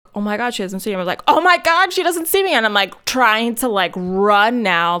oh my God, she doesn't see me. I was like, oh my God, she doesn't see me. And I'm like trying to like run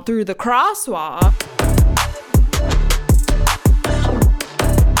now through the crosswalk.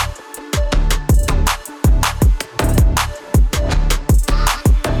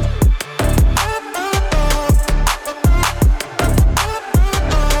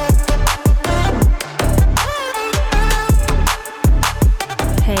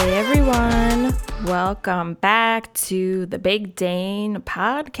 Welcome back to the Big Dane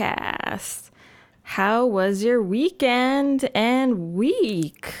podcast. How was your weekend and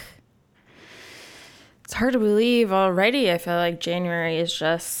week? It's hard to believe already. I feel like January is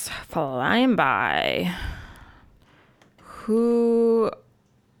just flying by. Who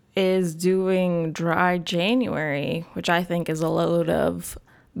is doing dry January, which I think is a load of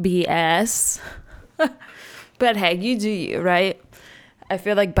BS. But hey, you do you, right? I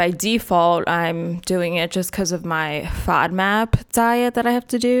feel like by default, I'm doing it just because of my FODMAP diet that I have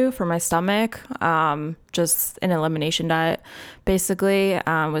to do for my stomach. Just an elimination diet, basically,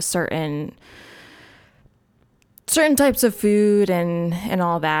 with certain types of food and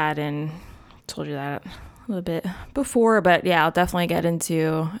all that. And I told you that a little bit before, but yeah, I'll definitely get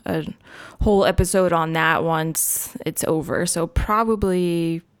into a whole episode on that once it's over. So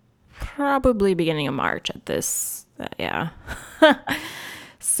probably beginning of March at this, yeah.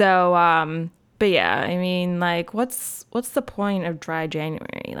 So, but yeah, I mean, like, what's the point of dry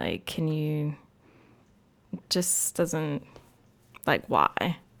January? Like, can you, just doesn't, like,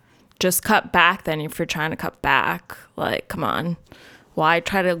 why? Just cut back then if you're trying to cut back. Like, come on. Why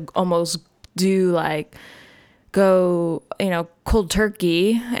try to almost do, like, go, cold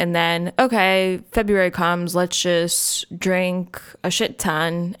turkey, and then, okay, February comes, let's just drink a shit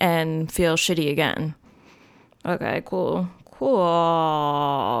ton and feel shitty again. Okay, cool.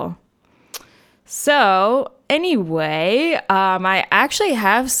 So anyway, I actually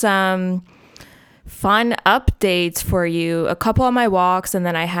have some fun updates for you, a couple of my walks, and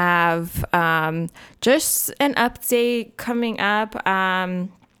then I have just an update coming up in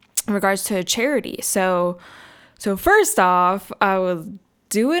regards to a charity. So first off, I was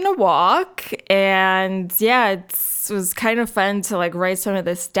doing a walk, and yeah, it was kind of fun to like write some of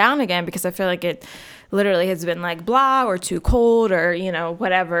this down again, because I feel like it literally has been like blah or too cold or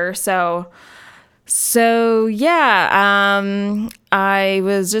whatever. So yeah, I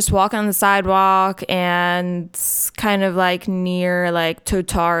was just walking on the sidewalk and kind of like near like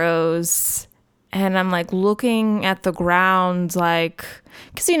Totaro's, and I'm like looking at the ground, like,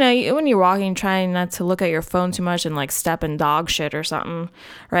 because when you're walking, trying not to look at your phone too much and like step in dog shit or something,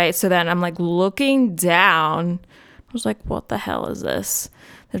 right? So then I'm like looking down. I was like, what the hell is this?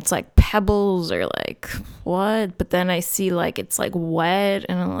 It's like pebbles or like what? But then I see like it's like wet,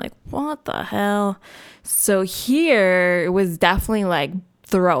 and I'm like, what the hell? So here it was definitely like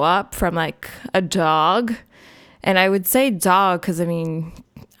throw up from like a dog. And I would say dog because I mean,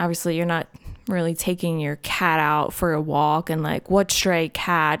 obviously you're not really taking your cat out for a walk, and like what stray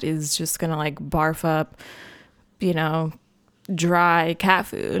cat is just gonna like barf up, dry cat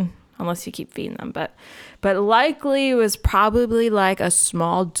food, unless you keep feeding them. But likely it was probably like a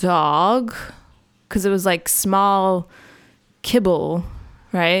small dog, because it was like small kibble,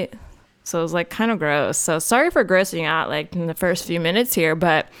 right? So it was like kind of gross. So sorry for grossing out like in the first few minutes here,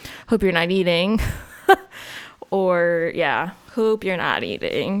 but hope you're not eating. Or yeah, hope you're not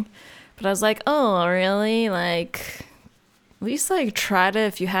eating. But I was like, oh, really? Like, at least like try to,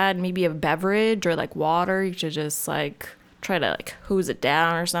 if you had maybe a beverage or like water, you should just like try to like hose it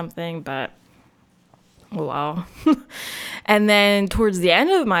down or something. But oh wow. And then towards the end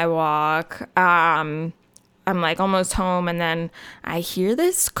of my walk, I'm like almost home, and then I hear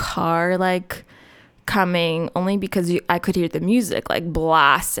this car like coming, only because I could hear the music like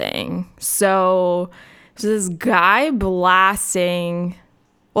blasting. So this guy blasting.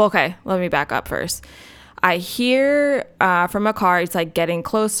 Well, okay, let me back up first. I hear from a car, it's like getting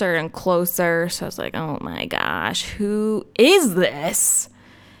closer and closer. So I was like, oh my gosh, who is this?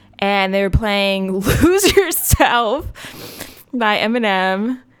 And they were playing Lose Yourself by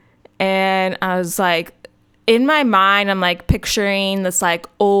Eminem. And I was like, in my mind, I'm like picturing this like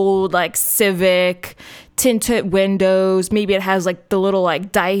old like Civic, tinted windows. Maybe it has like the little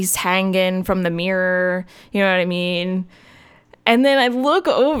like dice hanging from the mirror. You know what I mean? And then I look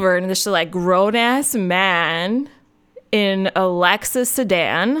over and there's like grown ass man in a Lexus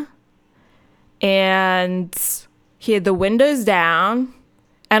sedan. And he had the windows down.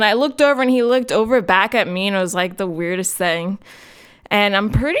 And I looked over and he looked over back at me, and it was like the weirdest thing. And I'm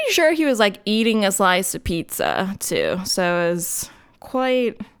pretty sure he was like eating a slice of pizza too. So it was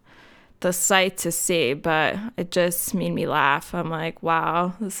quite the sight to see, but it just made me laugh. I'm like,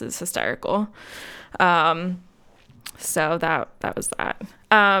 wow, this is hysterical. So that was that.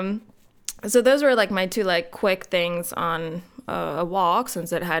 So those were like my two like quick things on a walk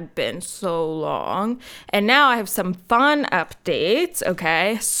since it had been so long. And now I have some fun updates.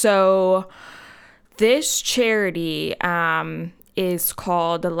 Okay, so this charity is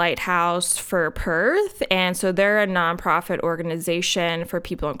called the Lighthouse for Perth, and so they're a nonprofit organization for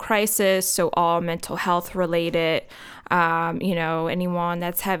people in crisis, so all mental health related, anyone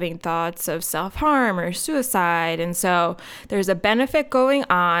that's having thoughts of self-harm or suicide. And so there's a benefit going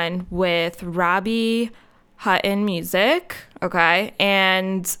on with Robbie Hutton Music, okay,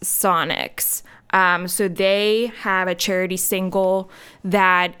 and Sonics. So they have a charity single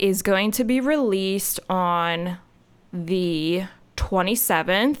that is going to be released on the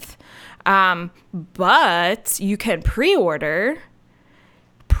 27th, but you can pre-order,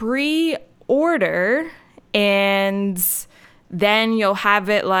 and then you'll have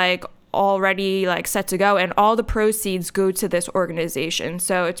it like already like set to go, and all the proceeds go to this organization.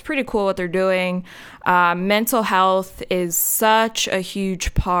 So it's pretty cool what they're doing. Mental health is such a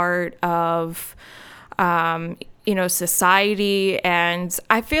huge part of society, and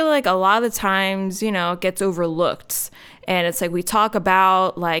I feel like a lot of the times it gets overlooked. And it's like we talk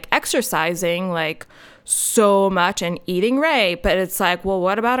about like exercising like so much and eating right, but it's like, well,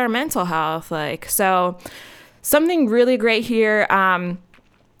 what about our mental health? Like, so something really great here.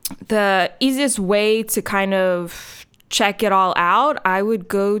 The easiest way to kind of check it all out, I would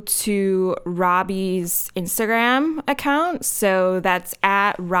go to Robbie's Instagram account. So that's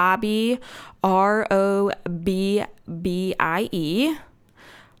at Robbie, Robbie,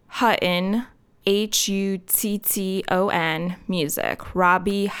 Hutton, Hutton music,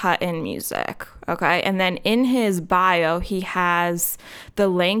 Robbie Hutton music. Okay. And then in his bio, he has the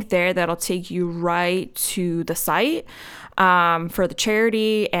link there that'll take you right to the site for the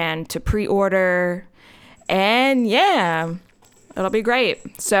charity and to pre-order. And yeah, it'll be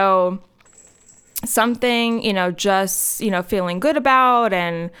great. So something, just, feeling good about,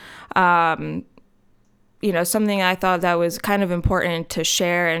 and, something I thought that was kind of important to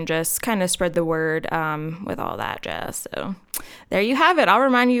share and just kind of spread the word with all that jazz. So there you have it. I'll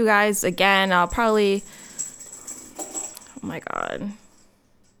remind you guys again. I'll probably, oh my God,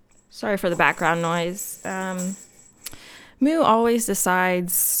 sorry for the background noise. Moo always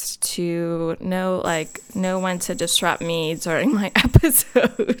decides to know when to disrupt me during my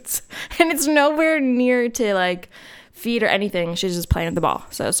episodes, and it's nowhere near to like feed or anything. She's just playing with the ball.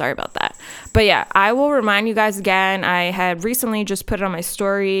 So sorry about that. But yeah, I will remind you guys again. I had recently just put it on my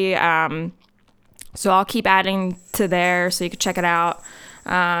story. So I'll keep adding to there so you can check it out.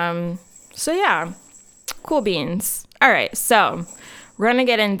 So yeah, cool beans. All right. So we're going to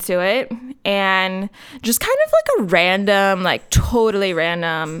get into it, and just kind of like a random, like totally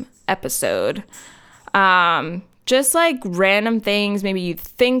random episode. Just like random things maybe you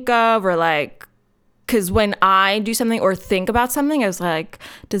think of, or like, because when I do something or think about something, I was like,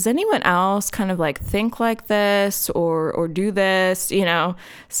 does anyone else kind of like think like this or do this,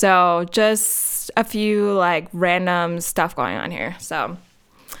 So just a few like random stuff going on here. So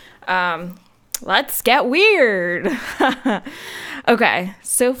let's get weird. Okay,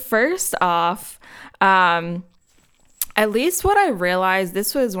 so first off, at least what I realized,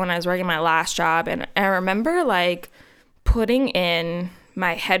 this was when I was working my last job, and I remember like putting in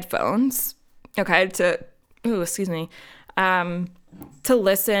my headphones, okay, to listen, to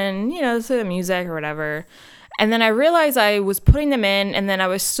the music or whatever. And then I realized I was putting them in, and then I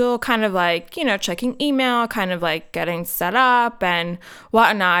was still kind of like, checking email, kind of like getting set up and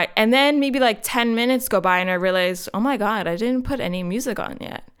whatnot. And then maybe like 10 minutes go by, and I realized, oh my God, I didn't put any music on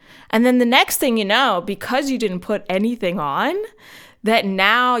yet. And then the next thing you know, because you didn't put anything on, that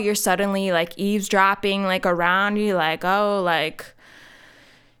now you're suddenly like eavesdropping like around you, like, oh, like,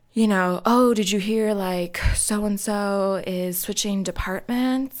 oh, did you hear like so-and-so is switching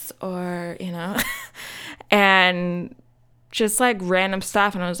departments, or, and just like random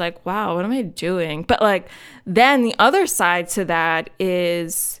stuff. And I was like, wow, what am I doing? But like, then the other side to that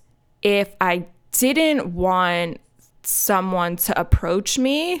is, if I didn't want someone to approach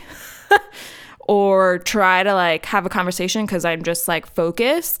me or try to like have a conversation because I'm just like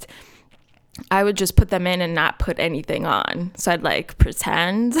focused, I would just put them in and not put anything on. So I'd like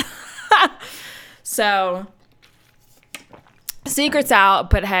pretend. So secret's out,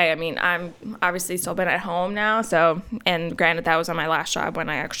 but hey, I mean, I'm obviously still been at home now, so, and granted that was on my last job when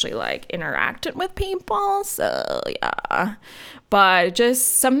I actually like interacted with people, so yeah. But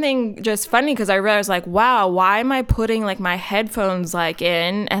just something just funny, because I realized like, wow, why am I putting like my headphones like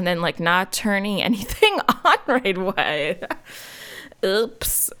in and then like not turning anything on right away?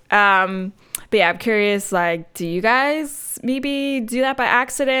 Oops. But yeah, I'm curious, like, do you guys maybe do that by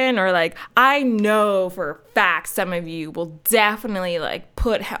accident? Or like, I know for a fact some of you will definitely like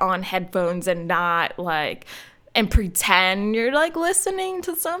put on headphones and not like, and pretend you're like listening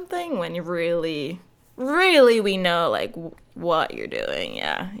to something when you really we know like what you're doing.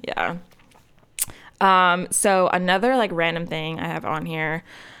 Yeah. So another like random thing I have on here,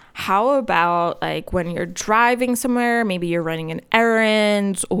 how about like when you're driving somewhere, maybe you're running an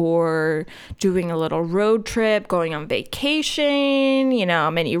errand or doing a little road trip, going on vacation, you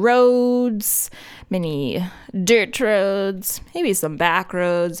know, many roads, many dirt roads, maybe some back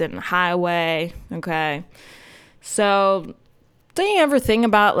roads and highway. Okay. So don't you ever think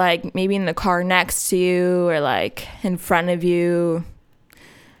about like maybe in the car next to you or like in front of you,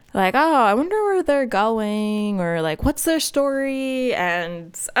 like, oh, I wonder where they're going, or like, what's their story?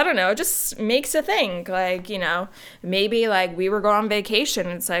 And I don't know, it just makes you think, like, you know, maybe like we were going on vacation.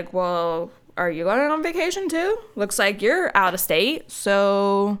 It's like, well, are you going on vacation too? Looks like you're out of state.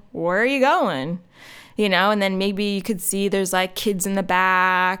 So where are you going? You know, and then maybe you could see there's like kids in the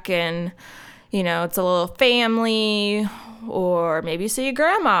back and, you know, it's a little family, or maybe you see your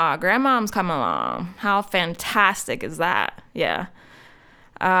grandmom's coming along. How fantastic is that? Yeah.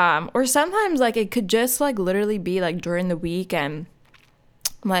 Or sometimes like it could just like literally be like during the week and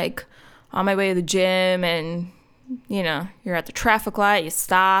like on my way to the gym and, you know, you're at the traffic light, you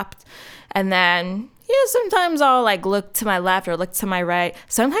stopped, and then, yeah, sometimes I'll like look to my left or look to my right.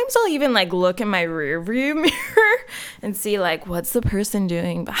 Sometimes I'll even like look in my rear view mirror and see like, what's the person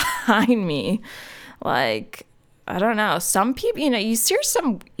doing behind me? Like, I don't know. Some people, you know, you see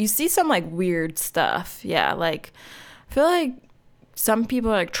some like weird stuff. Yeah. Like, I feel like some people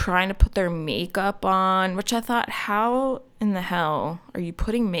are like trying to put their makeup on, which I thought, how in the hell are you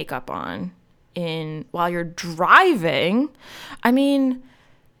putting makeup on while you're driving? I mean,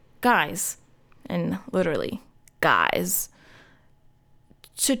 guys, and literally guys,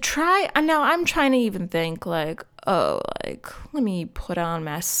 now I'm trying to even think like, oh, like, let me put on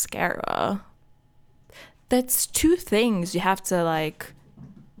mascara. That's two things you have to like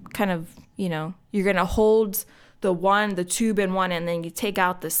kind of, you know, you're going to hold the tube in one, and then you take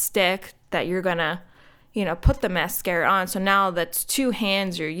out the stick that you're gonna, you know, put the mascara on. So now that's two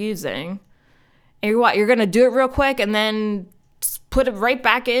hands you're using. And you're gonna do it real quick and then put it right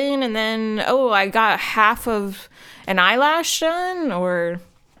back in, and then, oh, I got half of an eyelash done, or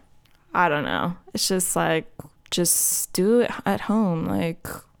I don't know. It's just like, just do it at home. Like,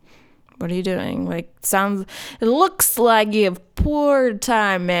 what are you doing? Like, it looks like you have poor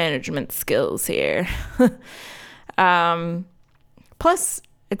time management skills here. Plus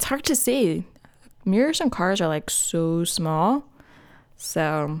it's hard to see. Mirrors in cars are like so small.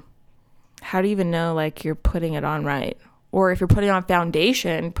 So how do you even know like you're putting it on right? Or if you're putting on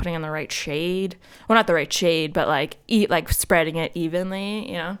foundation, putting on the right shade. Well, not the right shade, but like spreading it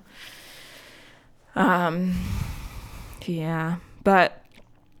evenly, you know? Yeah. But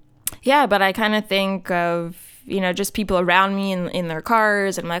I kind of think of, you know, just people around me in their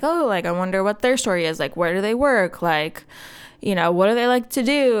cars, and I'm like, oh, like, I wonder what their story is. Like, where do they work? Like, you know, what do they like to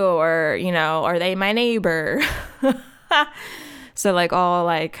do? Or, you know, are they my neighbor? So like all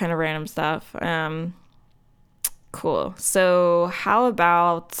like kind of random stuff. Cool. So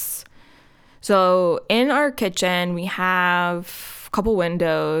in our kitchen, we have a couple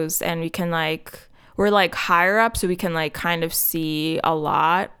windows, and we're like higher up, so we can like kind of see a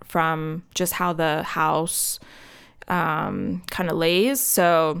lot from just how the house kind of lays.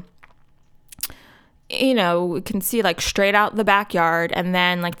 So, you know, we can see like straight out the backyard, and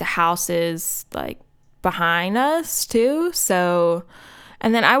then like the house is like behind us too. So,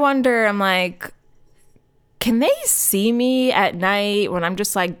 and then I wonder, I'm like, can they see me at night when I'm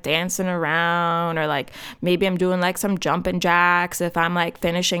just like dancing around, or like maybe I'm doing like some jumping jacks if I'm like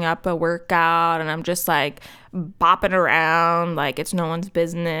finishing up a workout and I'm just like bopping around like it's no one's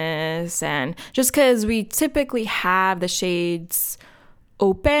business? And just because we typically have the shades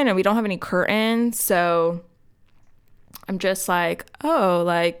open and we don't have any curtains, so I'm just like, oh,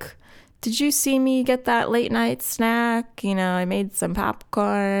 like, did you see me get that late night snack? You know, I made some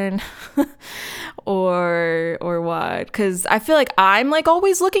popcorn or what? Because I feel like I'm like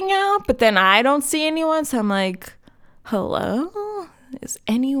always looking out, but then I don't see anyone. So I'm like, hello? Is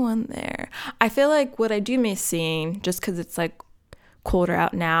anyone there? I feel like what I do miss seeing, just because it's like colder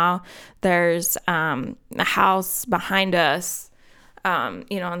out now. There's a house behind us, on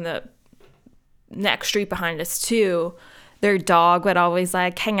the next street behind us too. Their dog would always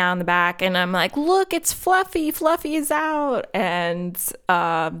like hang out in the back, and I'm like, look, it's Fluffy. Fluffy is out. And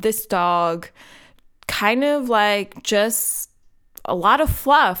this dog kind of like just a lot of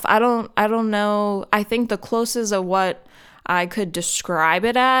fluff. I don't know. I think the closest of what I could describe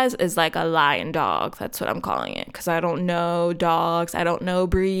it as is like a lion dog. That's what I'm calling it, because I don't know dogs. I don't know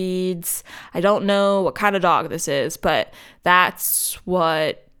breeds. I don't know what kind of dog this is, but that's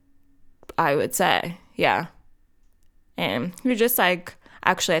what I would say. Yeah. And we're just like,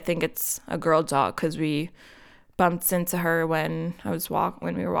 actually, I think it's a girl dog, because we bumped into her when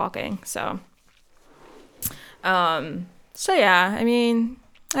we were walking. So yeah, I mean,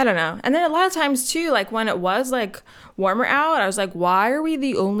 I don't know. And then a lot of times too, like when it was like warmer out, I was like, why are we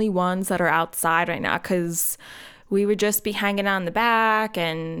the only ones that are outside right now? Because we would just be hanging out in the back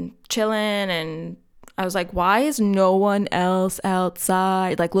and chilling, and I was like, why is no one else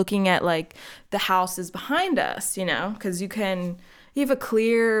outside? Like looking at like the houses behind us, because you have a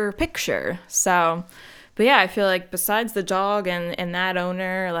clear picture. So, but yeah, I feel like besides the dog and that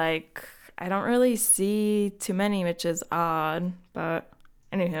owner, like I don't really see too many, which is odd. But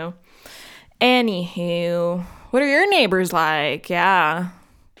anywho, what are your neighbors like? Yeah,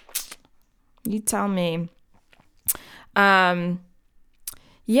 you tell me.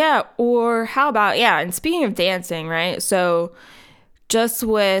 Yeah, or how about, and speaking of dancing, right? So just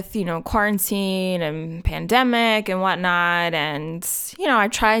with, quarantine and pandemic and whatnot, and, I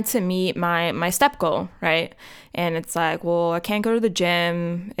tried to meet my step goal, right? And it's like, well, I can't go to the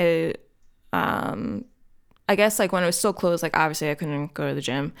gym. I guess like when it was still closed, like obviously I couldn't go to the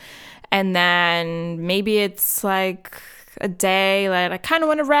gym. And then maybe it's like a day that I kind of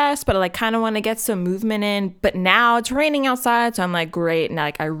want to rest, but I like kind of want to get some movement in. But now it's raining outside, so I'm like, great, and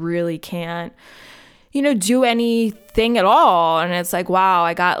like I really can't, do anything at all. And it's like, wow,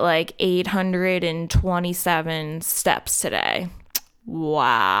 I got like 827 steps today.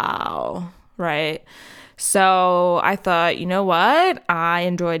 Wow, right? So I thought, you know what? I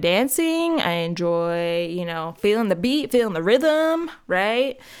enjoy dancing. I enjoy, feeling the beat, feeling the rhythm,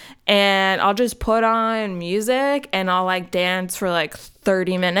 right? And I'll just put on music and I'll like dance for like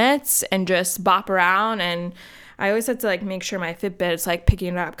 30 minutes and just bop around. And I always have to like make sure my Fitbit is like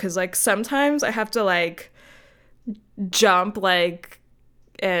picking it up, because like sometimes I have to like jump like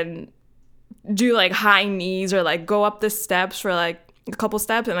and do like high knees or like go up the steps for like a couple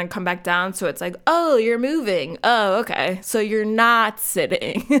steps and then come back down. So it's like, oh, you're moving. Oh, okay. So you're not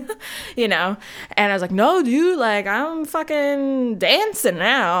sitting, And I was like, no, dude, like I'm fucking dancing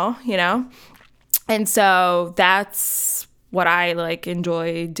now, And so that's what I like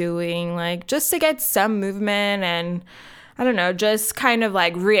enjoy doing, like just to get some movement and I don't know, just kind of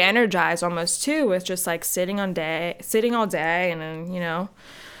like re-energize almost too, with just like sitting all day and then,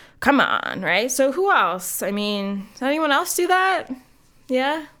 come on, right? So who else? I mean, does anyone else do that?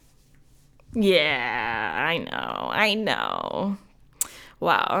 Yeah? Yeah, I know.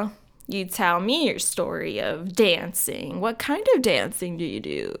 Wow. You tell me your story of dancing. What kind of dancing do you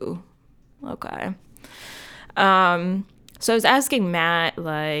do? Okay. So I was asking Matt,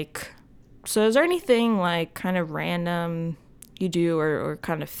 like, so is there anything like kind of random you do or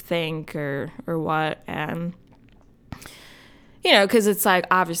kind of think or what? And, because it's like,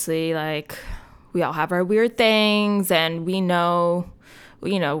 obviously, like, we all have our weird things, and we know,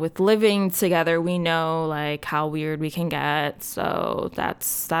 with living together, we know like how weird we can get. So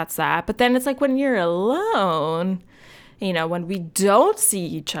that's that. But then it's like when you're alone, when we don't see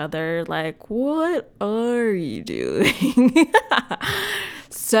each other, like, what are you doing?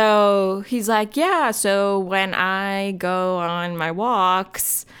 So he's like, yeah, so when I go on my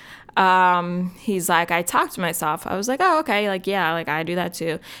walks, he's like, I talk to myself. I was like, oh, okay, like, yeah, like I do that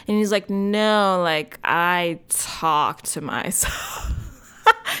too. And he's like, no, like I talk to myself.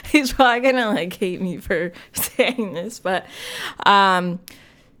 He's probably gonna like hate me for saying this, but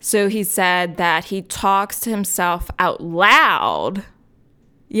so he said that he talks to himself out loud.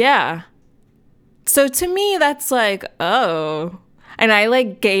 Yeah. So to me, that's like, oh. And I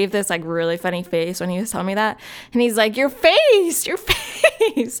like gave this like really funny face when he was telling me that. And he's like, your face.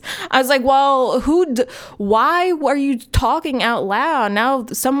 I was like, well, why are you talking out loud? Now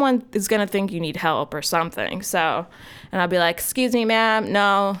someone is going to think you need help or something. So, and I'll be like, excuse me, ma'am.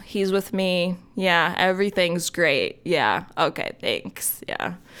 No, he's with me. Yeah, everything's great. Yeah. Okay, thanks.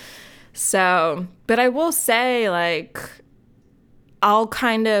 Yeah. So, but I will say, like,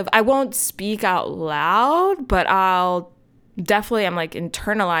 I won't speak out loud, but I'm like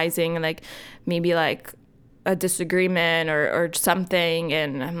internalizing and like maybe like a disagreement or something,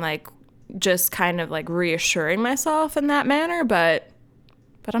 and I'm like just kind of like reassuring myself in that manner, but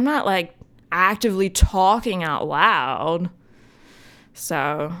I'm not like actively talking out loud.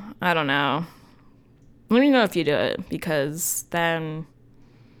 So I don't know. Let me know if you do it, because then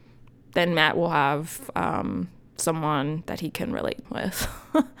Matt will have someone that he can relate with.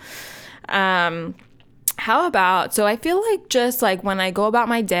 How about, so I feel like just like when I go about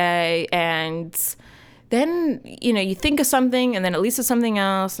my day and then, you think of something and then it leads to something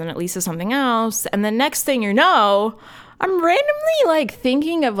else and it leads to something else. And the next thing you know, I'm randomly like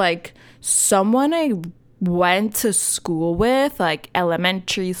thinking of like someone I went to school with, like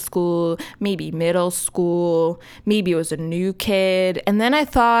elementary school, maybe middle school, maybe it was a new kid. And then I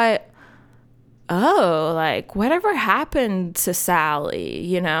thought, oh, like whatever happened to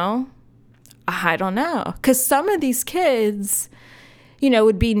Sally, I don't know. Because some of these kids,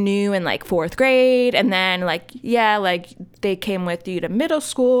 would be new in like 4th grade. And then like, yeah, like they came with you to middle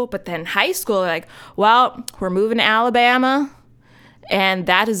school. But then high school, like, well, we're moving to Alabama. And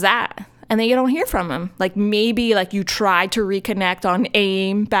that is that. And then you don't hear from them. Like maybe like you tried to reconnect on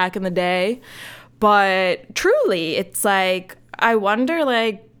AIM back in the day. But truly, it's like, I wonder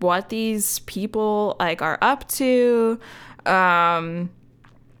like what these people like are up to.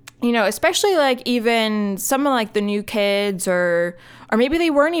 Especially like even some of like the new kids, or maybe they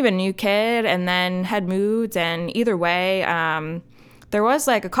weren't even new kid and then had moved. And either way, there was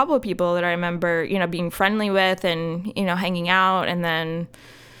like a couple of people that I remember, being friendly with and, hanging out, and then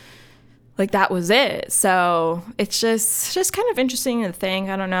like that was it. So it's just kind of interesting to think.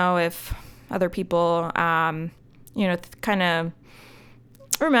 I don't know if other people, kind of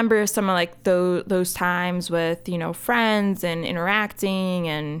remember some of like those times with, friends and interacting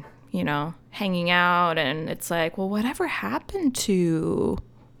and, hanging out, and it's like, well, whatever happened to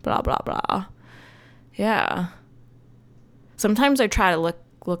blah, blah, blah. Yeah. Sometimes I try to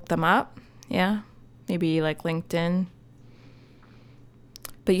look them up. Yeah. Maybe like LinkedIn.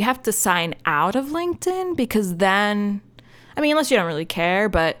 But you have to sign out of LinkedIn, because then, I mean, unless you don't really care,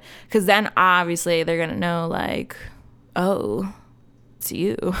 but because then obviously they're going to know like, oh, it's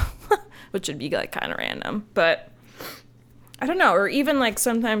you, which would be like kind of random. But I don't know. Or even like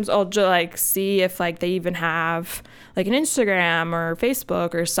sometimes I'll just like see if like they even have like an Instagram or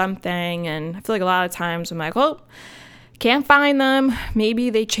Facebook or something. And I feel like a lot of times I'm like, oh, can't find them.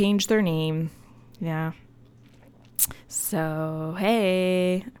 Maybe they changed their name. Yeah. So,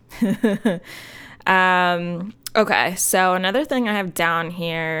 hey. Okay. So another thing I have down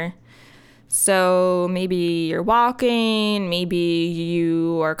here. So maybe you're walking, maybe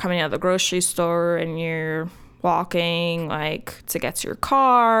you are coming out of the grocery store and you're walking like to get to your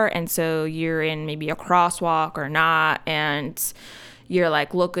car, and so you're in maybe a crosswalk or not, and you're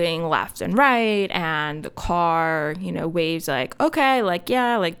like looking left and right, and the car, waves like, okay, like,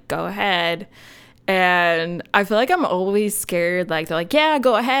 yeah, like go ahead. And I feel like I'm always scared, like they're like, yeah,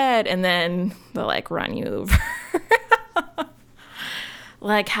 go ahead, and then they'll like run you over.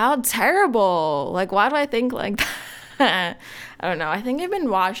 Like, how terrible. Like, why do I think like that? I don't know. I think I've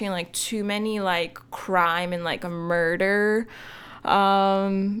been watching like too many like crime and like murder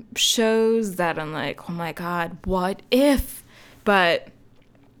shows that I'm like, oh my God, what if? But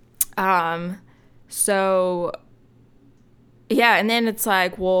so yeah, and then it's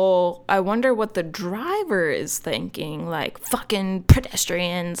like, well, I wonder what the driver is thinking. Like, fucking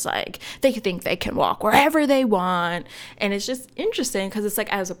pedestrians, like, they think they can walk wherever they want. And it's just interesting because it's like,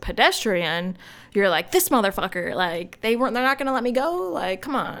 as a pedestrian, you're like, this motherfucker, like, they're not going to let me go. Like,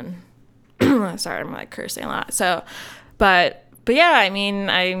 come on. Sorry, I'm like cursing a lot. So, but yeah, I mean,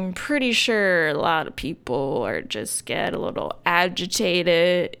 I'm pretty sure a lot of people are just get a little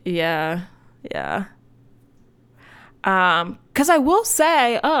agitated. Yeah. Because I will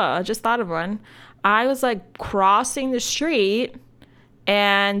say, I just thought of one. I was like crossing the street,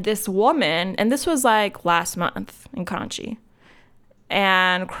 and this woman, and this was like last month in Conchi,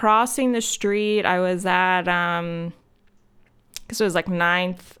 and crossing the street, I was at, because it was like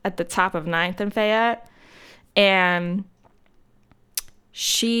 9th, at the top of 9th and Fayette, and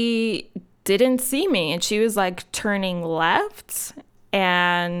she didn't see me, and she was like turning left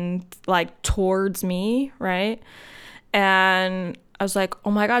and like towards me, right? And I was like,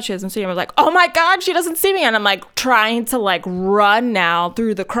 oh my God, she doesn't see me. I was like, oh my God, she doesn't see me. And I'm like trying to like run now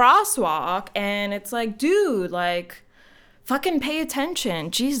through the crosswalk. And it's like, dude, like fucking pay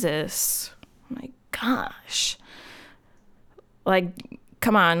attention. Jesus. Oh my gosh. Like,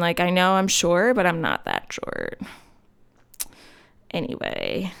 come on. Like, I know I'm short, but I'm not that short.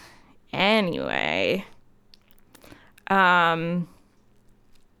 Anyway.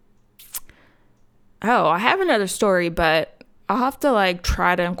 Oh, I have another story, but I'll have to like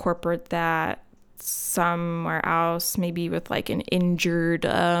try to incorporate that somewhere else, maybe with like an injured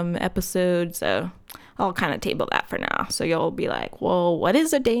episode. So I'll kind of table that for now. So you'll be like, well, what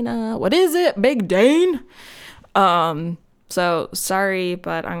is it, Dana? What is it, Big Dane? So sorry,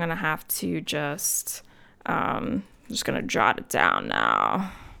 but I'm gonna have to just gonna jot it down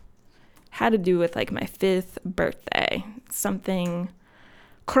now. Had to do with like my 5th birthday. Something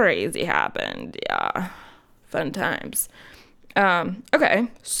crazy happened. Yeah, fun times. Okay,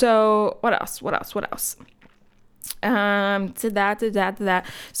 so what else? Did that.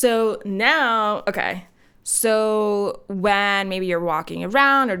 So now, okay. So when maybe you're walking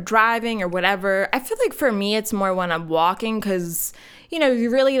around or driving or whatever, I feel like for me, it's more when I'm walking because, you're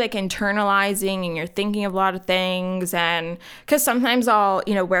really like internalizing and you're thinking of a lot of things. And because sometimes I'll,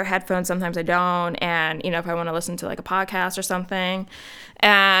 wear headphones, sometimes I don't. And, if I want to listen to like a podcast or something.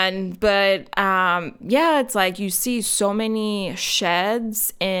 Yeah, it's like you see so many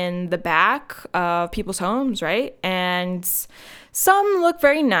sheds in the back of people's homes, right? And some look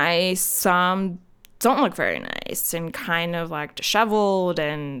very nice, some don't look very nice and kind of like disheveled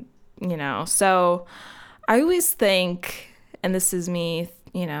and, so I always think, and this is me,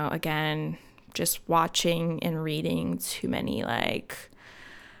 again, just watching and reading too many like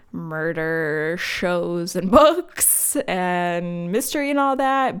murder shows and books and mystery and all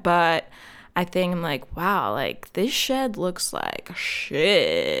that, but I think I'm like, wow, like this shed looks like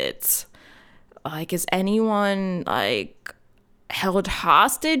shit. Like, is anyone like held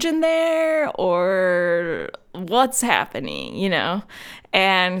hostage in there or what's happening,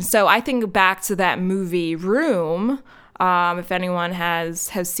 And so I think back to that movie Room. If anyone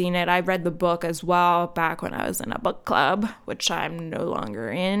has seen it, I read the book as well back when I was in a book club, which I'm no longer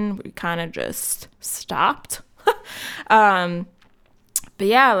in. We kind of just stopped. But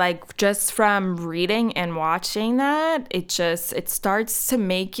yeah, like just from reading and watching that, it starts to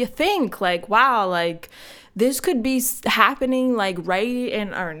make you think like, wow, like this could be happening like right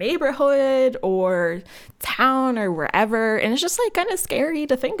in our neighborhood or town or wherever. And it's just like kind of scary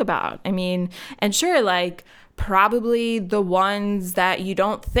to think about. I mean, and sure, like probably the ones that you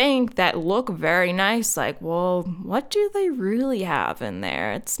don't think that look very nice, like, well, what do they really have in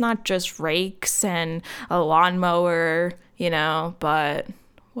there? It's not just rakes and a lawnmower, but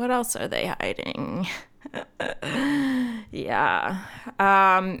what else are they hiding? Yeah.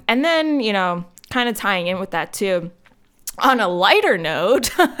 And then, kind of tying in with that too, on a lighter note,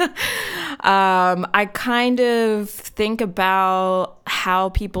 I kind of think about how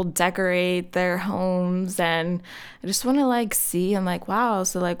people decorate their homes, and I just want to like see, I'm like, wow,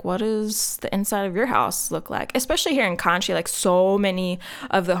 so like what does the inside of your house look like? Especially here in Conchi, like so many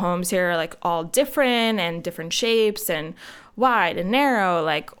of the homes here are like all different and different shapes and wide and narrow,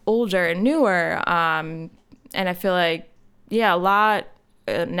 like older and newer. And I feel like, yeah, a lot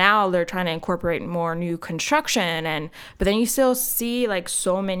now they're trying to incorporate more new construction, but then you still see like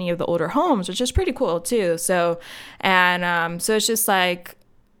so many of the older homes, which is pretty cool too. So it's just like,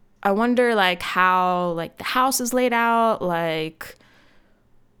 I wonder like how like the house is laid out. Like,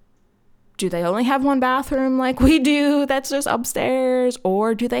 do they only have one bathroom like we do that's just upstairs,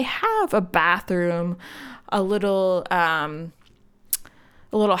 or do they have a bathroom, a little half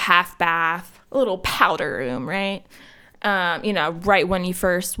bath, a little powder room, right? Right when you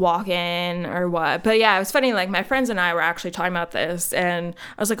first walk in or what. But yeah, it was funny. Like my friends and I were actually talking about this, and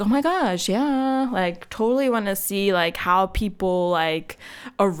I was like, oh my gosh, yeah, like totally want to see like how people like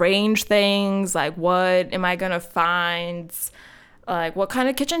arrange things. Like, what am I gonna find? Like, what kind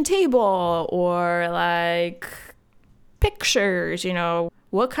of kitchen table or like pictures?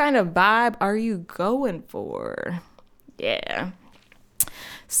 What kind of vibe are you going for? Yeah.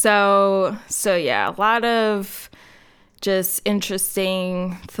 So yeah, a lot of just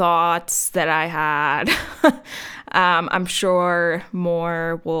interesting thoughts that I had. I'm sure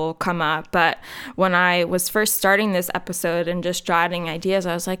more will come up. But when I was first starting this episode and just jotting ideas,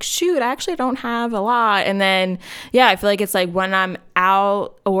 I was like, shoot, I actually don't have a lot. And then, yeah, I feel like it's like when I'm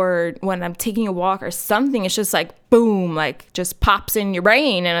out or when I'm taking a walk or something, it's just like, boom, like just pops in your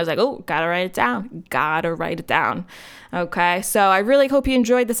brain. And I was like, oh, gotta write it down. Okay, so I really hope you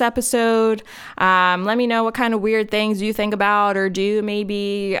enjoyed this episode. Let me know what kind of weird things you think about or do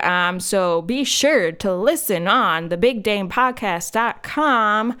maybe. So be sure to listen on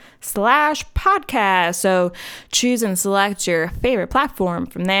thebigdanepodcast.com/podcast. So choose and select your favorite platform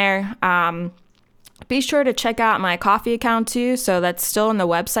from there. Be sure to check out my coffee account too. So that's still on the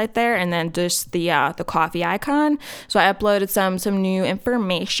website there, and then just the coffee icon. So I uploaded some new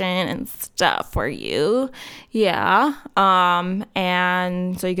information and stuff for you. Yeah.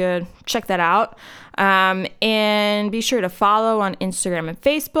 And so you could check that out. And be sure to follow on Instagram and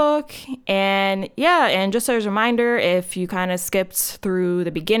Facebook. And just as a reminder, if you kind of skipped through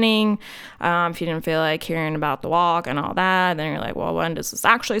the beginning, if you didn't feel like hearing about the walk and all that, then you're like, well, when does this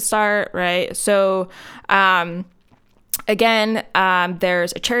actually start, right? So, again,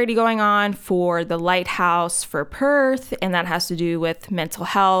 there's a charity going on for the Lighthouse for Perth, and that has to do with mental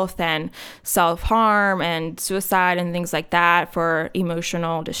health and self-harm and suicide and things like that for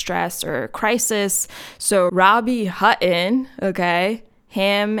emotional distress or crisis. So Robbie Hutton, okay,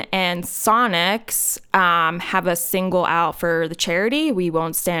 him and Sonics have a single out for the charity, We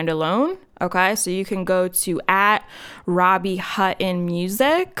Won't Stand Alone, okay? So you can go to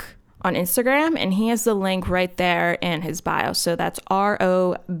 @RobbieHuttonMusic on Instagram, and he has the link right there in his bio. So that's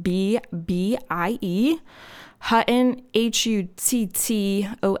ROBBIE Hutton,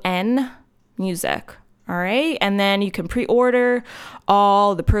 HUTTON music. All right. And then you can pre-order.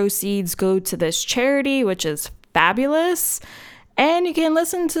 All the proceeds go to this charity, which is fabulous. And you can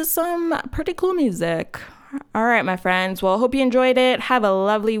listen to some pretty cool music. All right, my friends. Well, hope you enjoyed it. Have a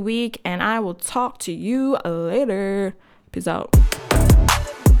lovely week, and I will talk to you later. Peace out.